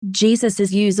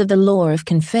Jesus' use of the law of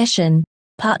confession.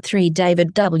 Part 3.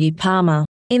 David W. Palmer.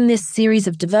 In this series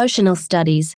of devotional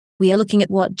studies, we are looking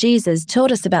at what Jesus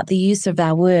taught us about the use of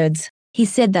our words. He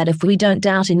said that if we don't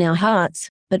doubt in our hearts,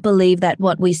 but believe that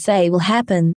what we say will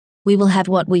happen, we will have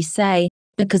what we say,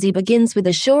 because he begins with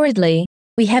assuredly.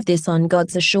 We have this on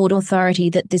God's assured authority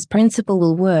that this principle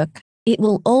will work. It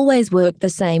will always work the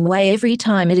same way every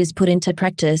time it is put into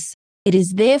practice. It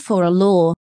is therefore a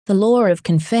law, the law of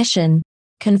confession.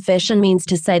 Confession means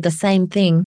to say the same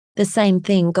thing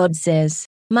God says.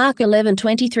 Mark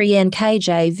 11:23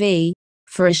 NKJV,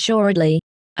 for assuredly,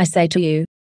 I say to you,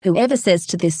 whoever says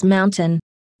to this mountain,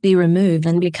 be removed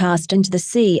and be cast into the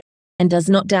sea, and does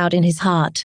not doubt in his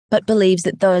heart, but believes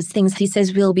that those things he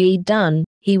says will be done,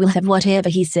 he will have whatever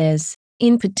he says.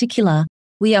 In particular,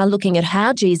 we are looking at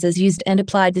how Jesus used and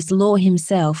applied this law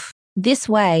himself. This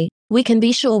way, we can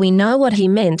be sure we know what he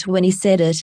meant when he said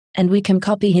it, and we can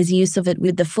copy his use of it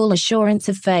with the full assurance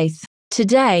of faith.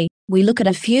 Today, we look at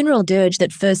a funeral dirge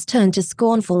that first turned to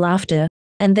scornful laughter,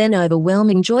 and then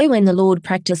overwhelming joy when the Lord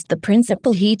practiced the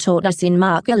principle he taught us in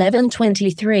Mark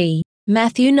 11:23,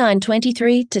 Matthew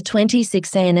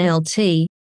 9:23-26 NLT.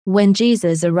 When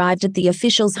Jesus arrived at the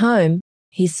official's home,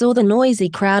 he saw the noisy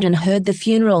crowd and heard the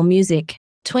funeral music.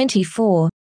 24.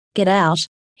 Get out,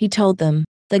 he told them.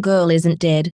 The girl isn't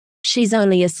dead. She's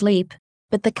only asleep.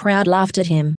 But the crowd laughed at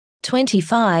him.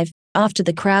 25. After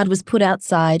the crowd was put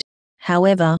outside,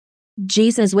 however,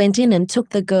 Jesus went in and took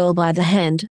the girl by the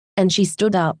hand, and she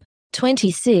stood up.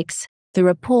 26. The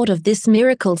report of this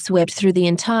miracle swept through the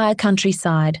entire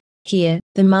countryside. Here,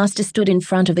 the master stood in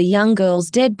front of a young girl's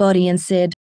dead body and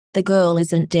said, the girl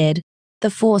isn't dead. The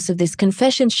force of this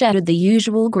confession shattered the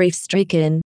usual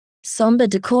grief-stricken, sombre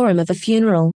decorum of a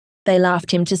funeral. They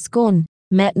laughed him to scorn.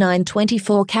 Matt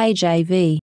 9:24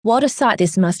 KJV. What a sight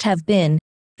this must have been.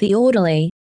 The orderly,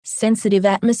 sensitive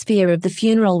atmosphere of the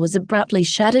funeral was abruptly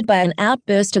shattered by an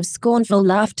outburst of scornful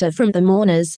laughter from the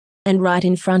mourners, and right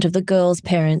in front of the girl's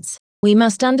parents. We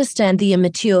must understand the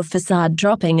immature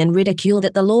facade-dropping and ridicule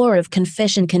that the law of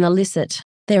confession can elicit.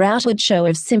 Their outward show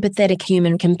of sympathetic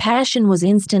human compassion was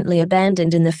instantly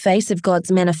abandoned in the face of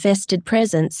God's manifested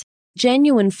presence,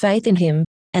 genuine faith in him,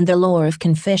 and the law of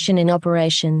confession in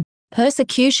operation.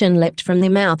 Persecution leapt from their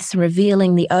mouths,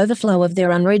 revealing the overflow of their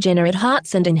unregenerate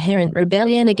hearts and inherent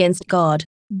rebellion against God.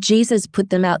 Jesus put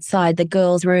them outside the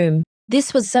girl's room.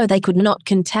 This was so they could not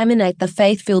contaminate the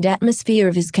faith-filled atmosphere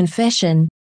of his confession.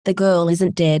 The girl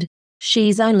isn't dead.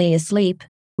 She's only asleep.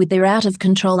 With their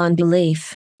out-of-control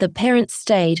unbelief, the parents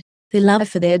stayed. Their love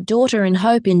for their daughter and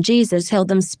hope in Jesus held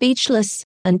them speechless,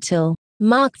 until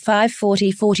Mark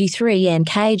 5:40-43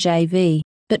 NKJV.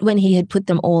 But when he had put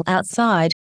them all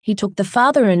outside, he took the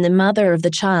father and the mother of the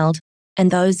child,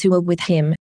 and those who were with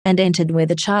him, and entered where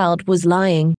the child was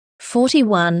lying.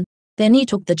 41. Then he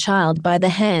took the child by the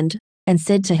hand, and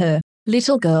said to her,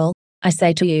 little girl, I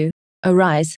say to you,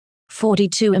 arise.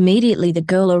 42. Immediately the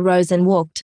girl arose and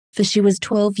walked, for she was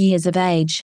 12 years of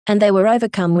age, and they were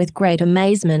overcome with great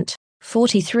amazement.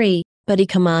 43. But he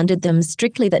commanded them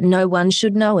strictly that no one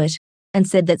should know it, and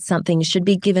said that something should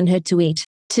be given her to eat.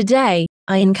 Today,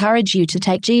 I encourage you to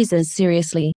take Jesus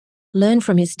seriously. Learn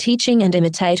from his teaching and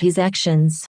imitate his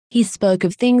actions. He spoke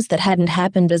of things that hadn't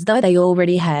happened as though they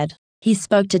already had. He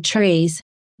spoke to trees,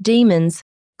 demons,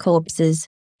 corpses,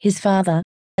 his Father,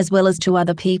 as well as to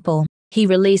other people. He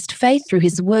released faith through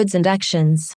his words and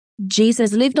actions.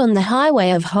 Jesus lived on the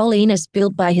highway of holiness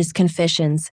built by his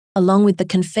confessions, along with the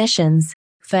confessions,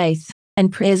 faith,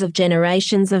 and prayers of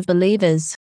generations of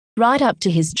believers. Right up to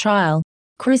his trial,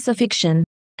 crucifixion,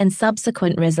 and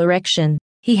subsequent resurrection,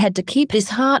 he had to keep his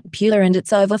heart pure and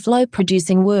its overflow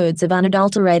producing words of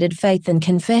unadulterated faith and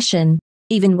confession,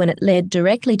 even when it led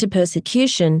directly to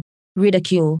persecution,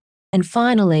 ridicule, and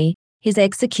finally, his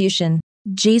execution.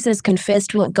 Jesus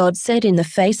confessed what God said in the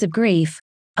face of grief,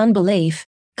 unbelief,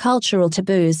 cultural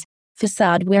taboos,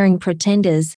 facade-wearing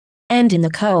pretenders, and in the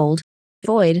cold,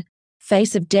 void,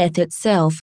 face of death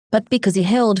itself. But because he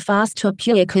held fast to a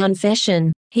pure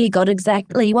confession, he got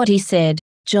exactly what he said.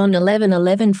 John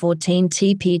 11:11-14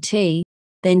 TPT.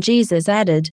 Then Jesus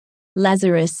added,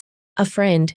 Lazarus, a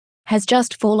friend, has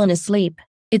just fallen asleep.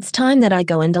 It's time that I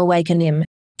go and awaken him.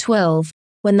 12.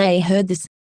 When they heard this,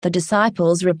 the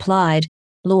disciples replied,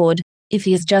 Lord, if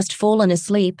he has just fallen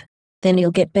asleep, then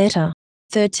he'll get better.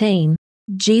 13.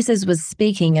 Jesus was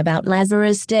speaking about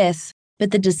Lazarus' death,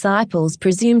 but the disciples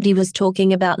presumed he was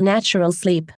talking about natural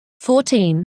sleep.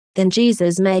 14. Then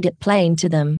Jesus made it plain to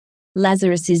them.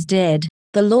 Lazarus is dead.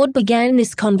 The Lord began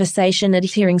this conversation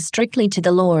adhering strictly to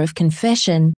the law of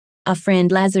confession. Our friend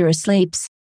Lazarus sleeps,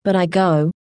 but I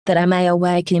go, that I may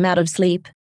awake him out of sleep.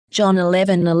 John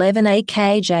 11:11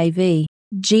 NKJV.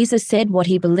 Jesus said what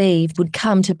he believed would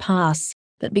come to pass,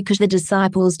 but because the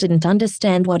disciples didn't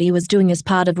understand what he was doing as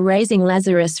part of raising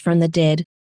Lazarus from the dead,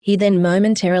 he then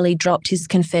momentarily dropped his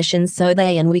confession so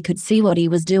they and we could see what he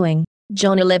was doing.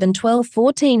 John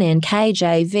 11:12-14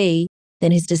 NKJV.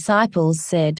 Then his disciples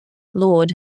said,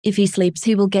 "Lord, if he sleeps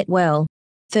he will get well."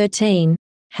 13.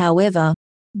 However,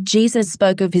 Jesus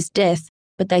spoke of his death,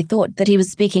 but they thought that he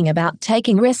was speaking about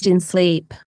taking rest in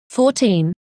sleep.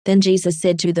 14. Then Jesus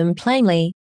said to them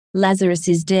plainly, "Lazarus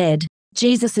is dead."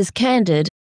 Jesus' candid,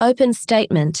 open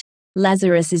statement,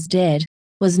 "Lazarus is dead,"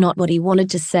 was not what he wanted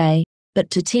to say, but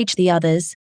to teach the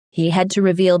others. He had to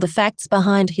reveal the facts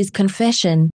behind his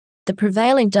confession, the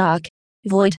prevailing dark,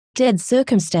 void, dead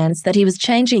circumstance that he was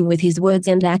changing with his words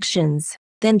and actions.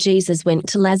 Then Jesus went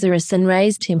to Lazarus and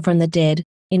raised him from the dead,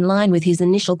 in line with his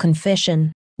initial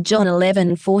confession. John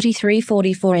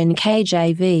 11:43-44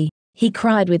 NKJV. He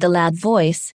cried with a loud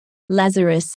voice,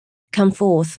 "Lazarus, come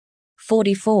forth."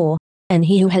 44. And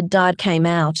he who had died came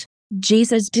out.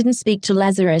 Jesus didn't speak to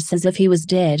Lazarus as if he was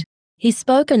dead. He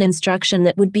spoke an instruction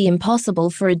that would be impossible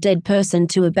for a dead person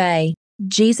to obey.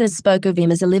 Jesus spoke of him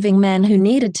as a living man who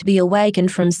needed to be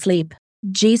awakened from sleep.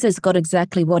 Jesus got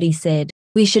exactly what he said.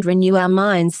 We should renew our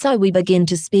minds so we begin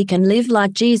to speak and live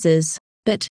like Jesus.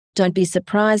 But don't be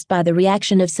surprised by the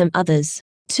reaction of some others.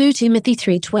 2 Timothy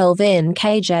 3:12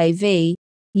 NKJV.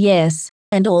 Yes,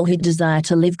 and all who desire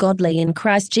to live godly in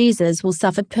Christ Jesus will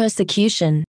suffer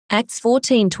persecution. Acts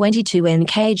 14:22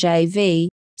 NKJV.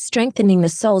 Strengthening the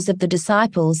souls of the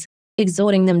disciples,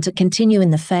 exhorting them to continue in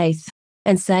the faith,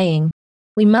 and saying,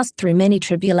 "We must through many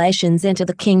tribulations enter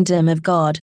the kingdom of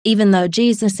God." Even though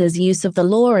Jesus' use of the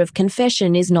law of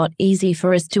confession is not easy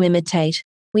for us to imitate,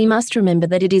 we must remember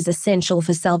that it is essential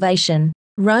for salvation.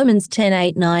 Romans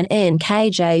 10:8-9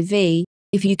 NKJV.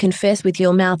 If you confess with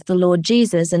your mouth the Lord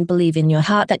Jesus and believe in your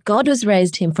heart that God has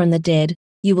raised him from the dead,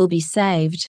 you will be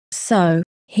saved. So,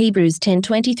 Hebrews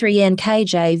 10:23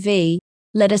 NKJV.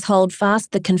 Let us hold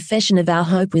fast the confession of our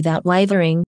hope without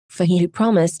wavering, for he who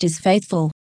promised is faithful.